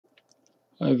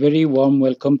A very warm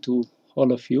welcome to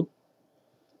all of you.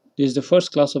 This is the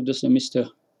first class of the semester,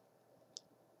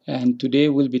 and today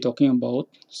we'll be talking about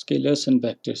scalars and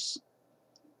vectors.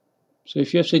 So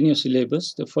if you have seen your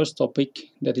syllabus, the first topic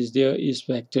that is there is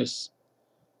vectors.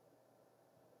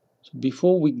 So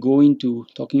before we go into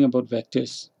talking about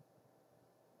vectors,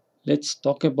 let's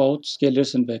talk about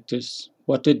scalars and vectors.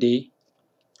 What are they?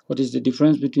 What is the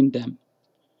difference between them?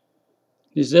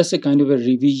 This is just a kind of a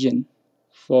revision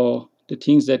for the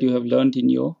things that you have learned in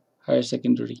your higher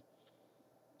secondary.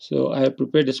 So I have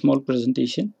prepared a small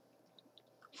presentation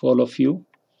for all of you.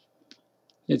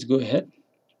 Let's go ahead.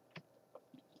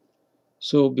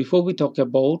 So before we talk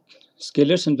about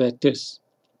scalars and vectors,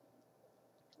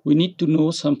 we need to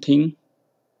know something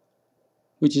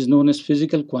which is known as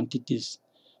physical quantities.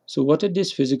 So what are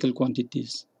these physical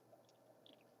quantities?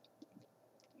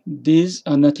 These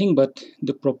are nothing but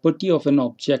the property of an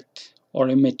object or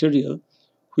a material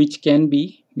which can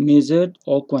be measured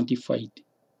or quantified.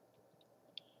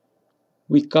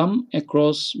 We come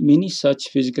across many such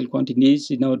physical quantities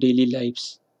in our daily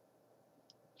lives.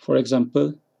 For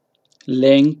example,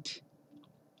 length.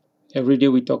 Every day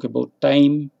we talk about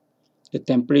time, the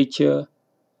temperature,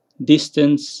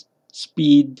 distance,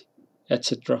 speed,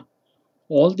 etc.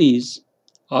 All these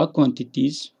are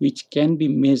quantities which can be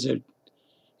measured,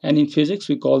 and in physics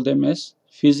we call them as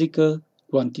physical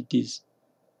quantities.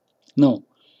 Now,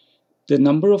 the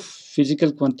number of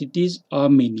physical quantities are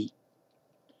many.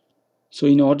 So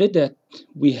in order that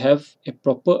we have a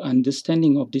proper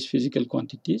understanding of these physical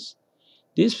quantities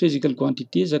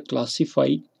are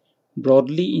classified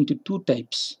broadly into two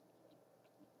types.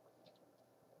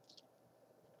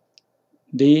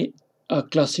 They are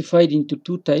classified into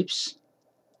two types.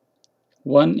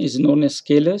 One is known as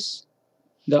scalars,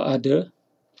 the other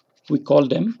we call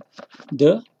them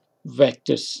the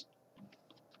vectors.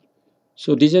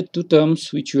 So these are two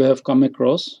terms which you have come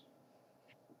across.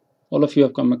 All of you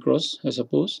have come across, I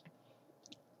suppose.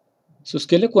 So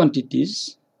scalar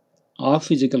quantities are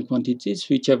physical quantities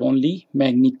which have only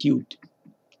magnitude.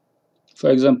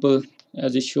 For example,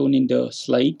 as is shown in the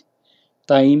slide,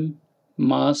 time,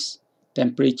 mass,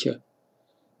 temperature.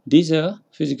 These are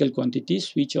physical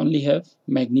quantities which only have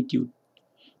magnitude.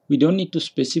 We don't need to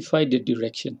specify the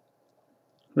direction,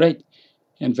 right?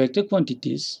 And vector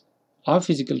quantities are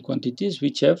physical quantities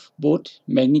which have both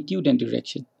magnitude and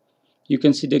direction. You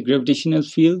can see the gravitational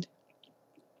field,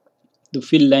 the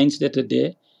field lines that are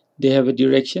there, they have a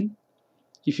direction.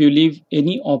 If you leave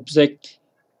any object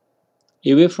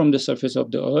away from the surface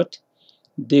of the earth,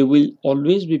 they will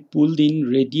always be pulled in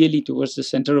radially towards the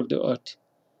center of the earth.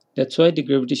 That's why the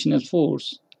gravitational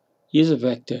force is a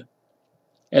vector.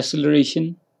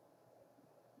 Acceleration,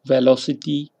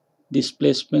 velocity,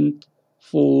 displacement,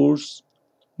 force,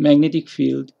 magnetic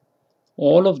field,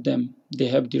 all of them, they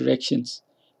have directions,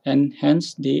 and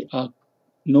hence they are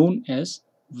known as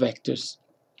vectors.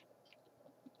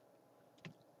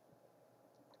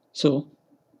 So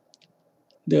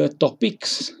the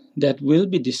topics that we'll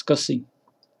be discussing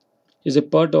is a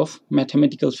part of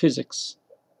mathematical physics.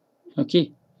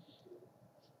 Okay,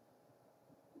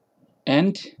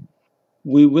 and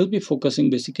we will be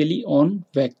focusing basically on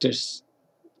vectors.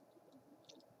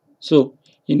 So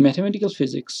in mathematical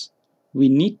physics, we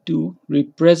need to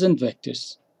represent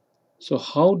vectors. So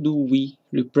how do we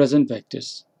represent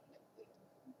vectors?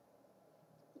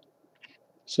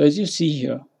 So as you see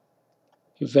here,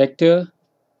 a vector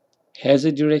has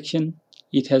a direction,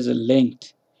 it has a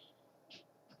length.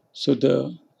 So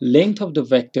the length of the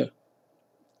vector,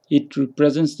 it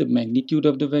represents the magnitude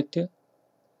of the vector,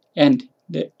 and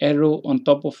the arrow on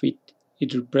top of it,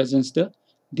 it represents the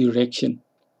direction.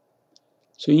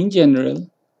 So in general,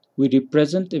 we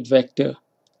represent a vector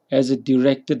as a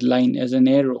directed line, as an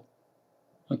arrow.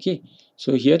 Okay,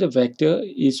 so here the vector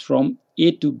is from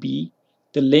A to B.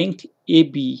 The length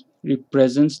AB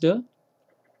represents the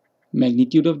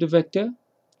magnitude of the vector,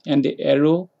 and the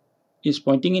arrow is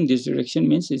pointing in this direction,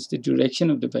 means it's the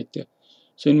direction of the vector.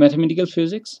 So in mathematical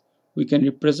physics, we can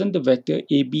represent the vector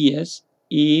AB as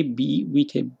AB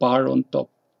with a bar on top.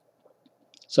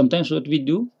 Sometimes what we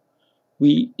do,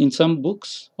 in some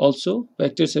books also,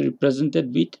 vectors are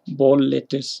represented with bold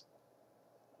letters.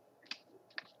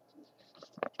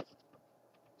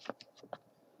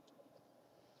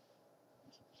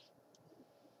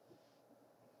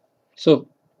 So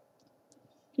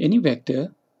any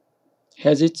vector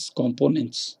has its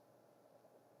components.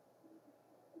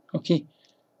 Okay,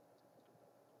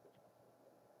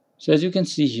 so as you can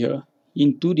see here,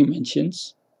 in 2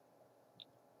 dimensions,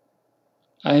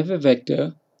 I have a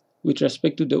vector with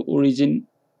respect to the origin.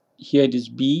 Here it is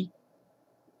B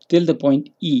till the point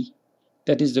E.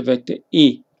 that is the vector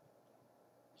A.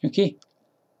 Okay,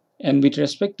 and with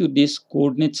respect to this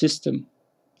coordinate system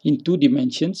in 2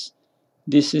 dimensions,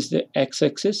 this is the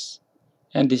x-axis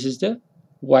and this is the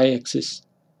y-axis.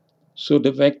 So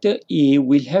the vector A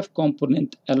will have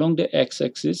component along the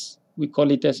x-axis, we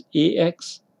call it as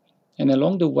AX, and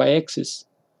along the y-axis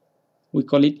we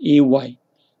call it AY.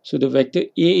 So the vector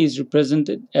A is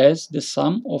represented as the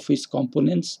sum of its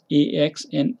components AX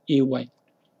and AY.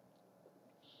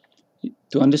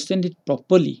 To understand it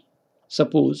properly,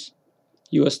 suppose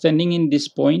you are standing in this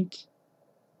point,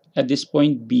 at this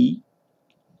point B,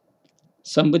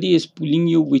 somebody is pulling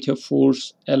you with a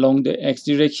force along the x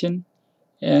direction,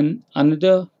 and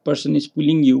another person is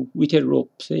pulling you with a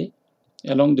rope, say,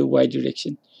 along the y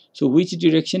direction. So which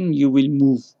direction you will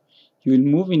move? You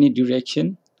will move in a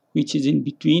direction which is in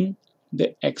between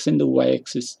the x and the y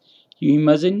axis. You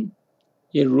imagine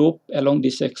a rope along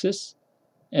this axis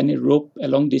and a rope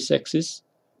along this axis,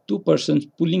 2 persons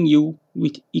pulling you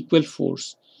with equal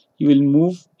force. You will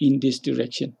move in this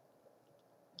direction.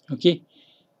 Okay,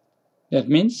 that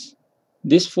means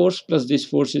this force plus this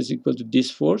force is equal to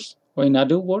this force, or in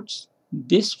other words,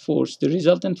 this force, the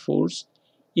resultant force,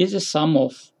 is a sum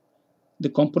of the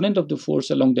component of the force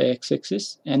along the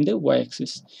x-axis and the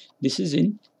y-axis. This is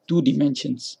in 2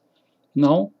 dimensions.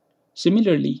 Now,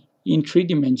 similarly, in 3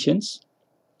 dimensions,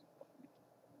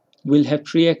 we'll have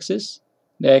 3 axes,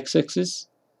 the x-axis,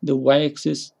 the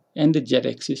y-axis, and the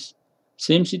z-axis.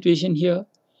 Same situation here.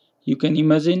 You can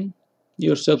imagine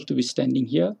yourself to be standing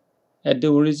here at the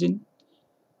origin.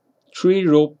 3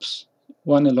 ropes,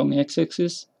 one along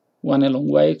x-axis, one along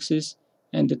y-axis,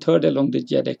 and the third along the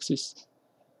z-axis.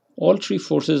 All 3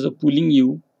 forces are pulling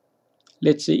you,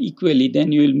 let's say equally,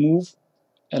 then you will move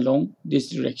along this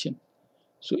direction.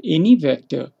 So any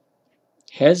vector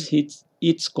has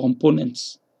its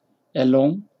components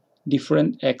along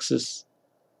different axes.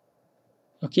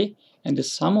 Okay, and the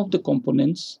sum of the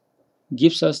components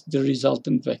gives us the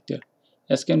resultant vector.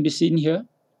 As can be seen here,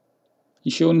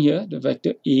 shown here, the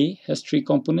vector A has 3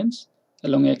 components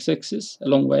along x-axis,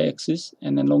 along y-axis,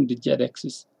 and along the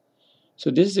z-axis. So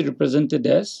this is represented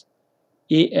as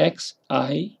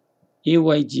AXI,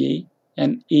 AYJ,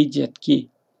 and AZK.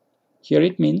 Here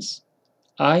it means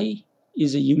I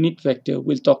is a unit vector.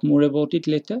 We'll talk more about it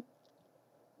later.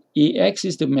 AX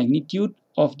is the magnitude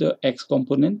of the x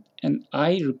component, and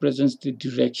I represents the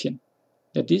direction,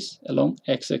 that is along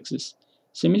x-axis.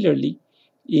 Similarly,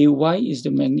 AY is the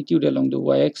magnitude along the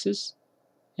y-axis,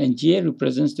 and J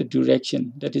represents the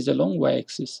direction, that is along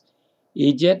y-axis.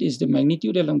 AZ is the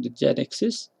magnitude along the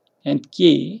z-axis, and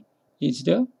K is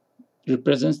the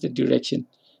represents the direction.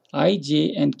 I,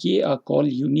 J, and K are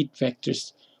called unit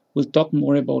vectors. We'll talk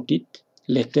more about it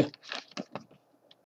later.